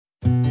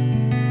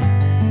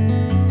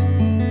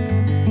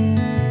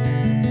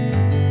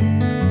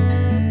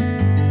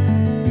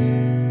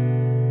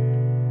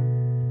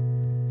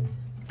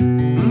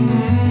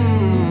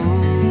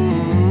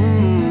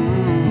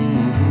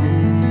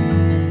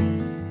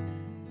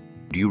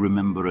Do you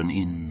remember an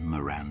inn,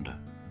 Miranda?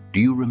 Do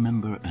you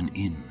remember an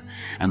inn,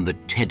 and the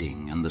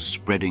tedding and the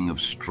spreading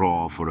of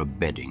straw for a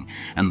bedding,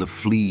 and the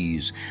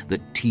fleas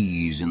that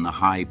tease in the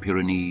high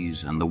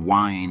Pyrenees, and the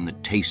wine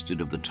that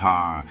tasted of the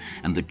tar,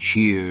 and the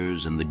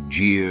cheers and the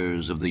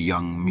jeers of the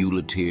young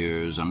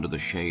muleteers under the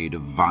shade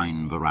of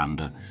vine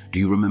veranda? Do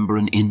you remember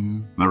an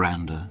inn,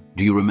 Miranda?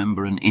 Do you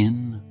remember an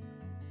inn?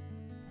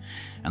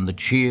 And the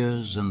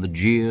cheers and the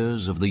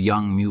jeers of the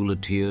young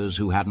muleteers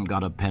who hadn't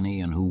got a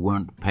penny and who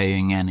weren't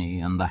paying any,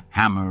 and the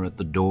hammer at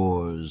the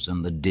doors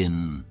and the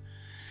din,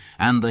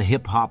 and the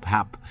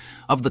hip-hop-hap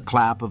of the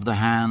clap of the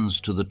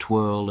hands to the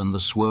twirl and the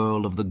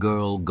swirl of the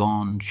girl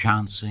gone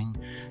chancing,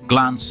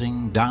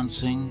 glancing,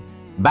 dancing,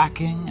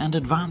 backing and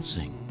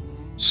advancing,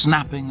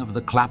 snapping of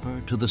the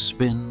clapper to the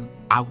spin,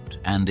 out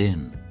and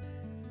in,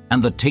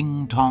 and the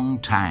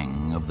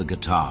ting-tong-tang of the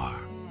guitar.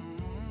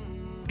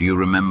 Do you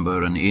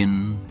remember an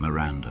inn,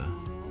 Miranda?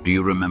 Do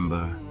you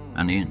remember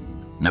an inn?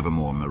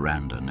 Nevermore,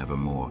 Miranda,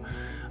 nevermore.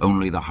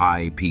 Only the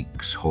high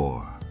peaks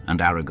hoar,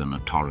 and Aragon a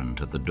torrent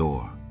at the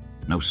door.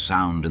 No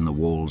sound in the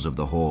walls of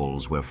the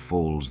halls where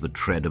falls the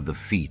tread of the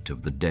feet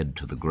of the dead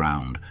to the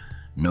ground.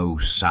 No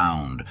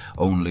sound,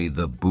 only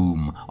the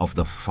boom of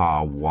the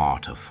far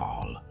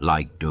waterfall,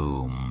 like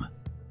doom.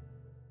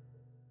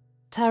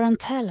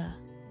 Tarantella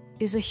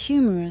is a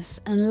humorous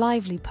and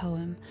lively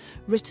poem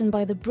written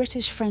by the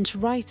British-French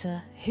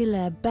writer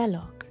Hilaire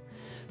Belloc,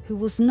 who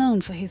was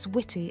known for his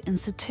witty and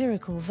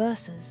satirical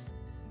verses.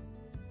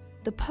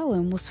 The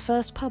poem was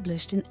first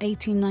published in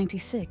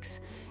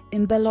 1896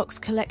 in Belloc's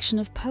collection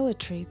of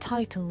poetry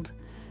titled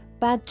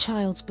Bad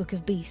Child's Book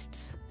of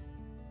Beasts.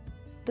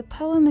 The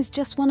poem is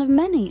just one of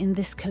many in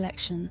this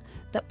collection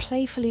that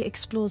playfully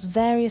explores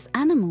various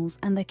animals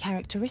and their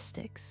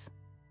characteristics.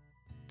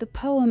 The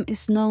poem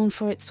is known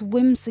for its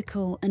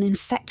whimsical and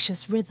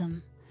infectious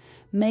rhythm,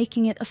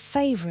 making it a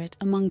favourite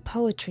among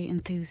poetry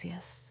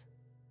enthusiasts.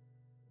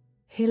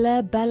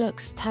 Hilaire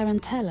Belloc's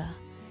Tarantella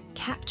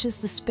captures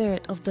the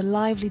spirit of the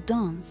lively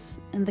dance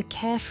and the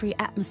carefree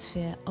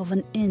atmosphere of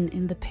an inn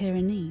in the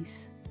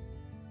Pyrenees,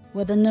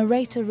 where the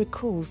narrator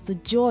recalls the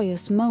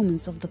joyous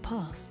moments of the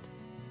past.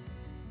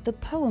 The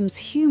poem's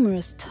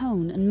humorous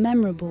tone and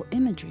memorable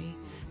imagery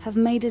have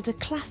made it a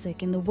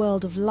classic in the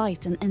world of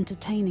light and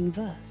entertaining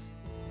verse.